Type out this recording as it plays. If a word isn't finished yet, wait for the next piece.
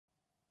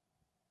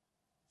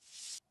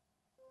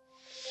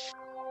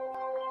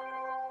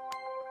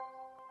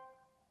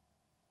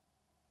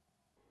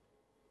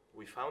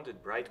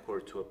founded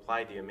Brightcore to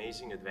apply the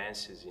amazing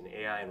advances in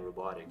AI and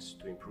robotics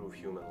to improve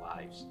human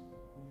lives.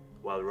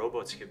 While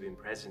robots have been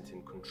present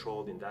in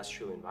controlled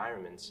industrial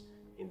environments,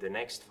 in the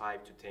next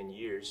 5 to 10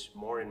 years,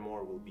 more and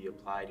more will be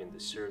applied in the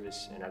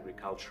service and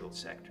agricultural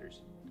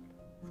sectors.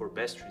 For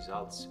best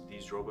results,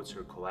 these robots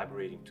are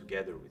collaborating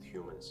together with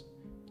humans.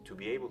 To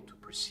be able to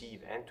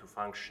perceive and to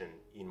function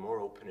in more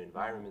open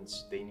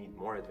environments, they need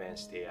more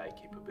advanced AI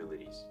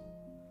capabilities.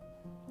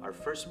 Our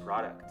first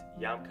product,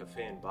 Yaam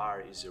Café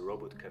Bar, is a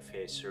robot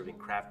cafe serving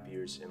craft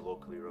beers and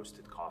locally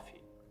roasted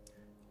coffee.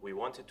 We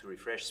wanted to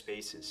refresh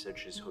spaces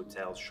such as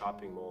hotels,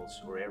 shopping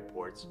malls, or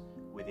airports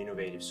with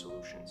innovative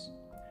solutions.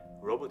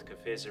 Robot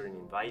cafes are an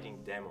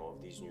inviting demo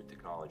of these new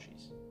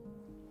technologies.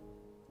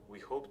 We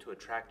hope to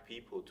attract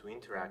people to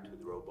interact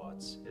with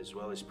robots, as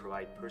well as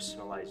provide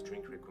personalized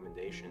drink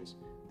recommendations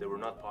that were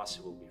not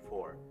possible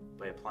before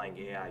by applying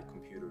AI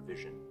computer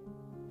vision.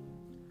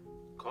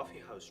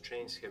 Coffeehouse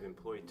chains have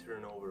employed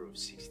turnover of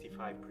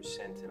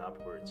 65% and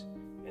upwards,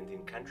 and in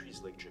countries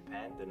like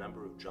Japan, the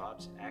number of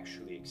jobs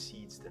actually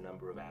exceeds the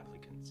number of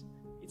applicants,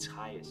 its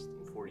highest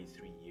in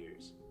 43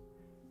 years.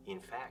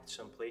 In fact,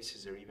 some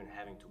places are even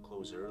having to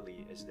close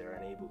early as they're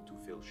unable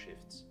to fill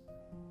shifts.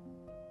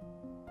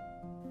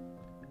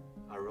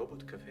 Our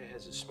robot cafe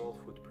has a small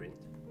footprint,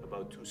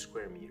 about 2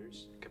 square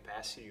meters,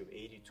 capacity of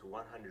 80 to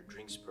 100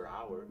 drinks per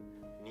hour,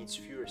 needs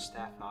fewer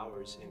staff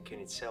hours, and can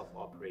itself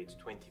operate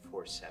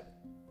 24/7.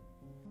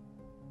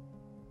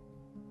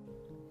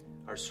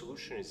 Our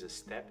solution is a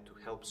step to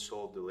help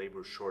solve the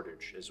labor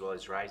shortage as well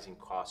as rising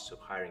costs of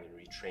hiring and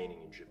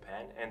retraining in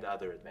Japan and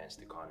other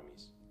advanced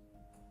economies.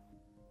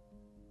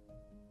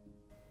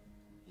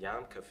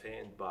 Yaam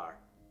Café and Bar.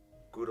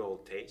 Good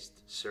old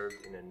taste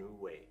served in a new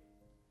way.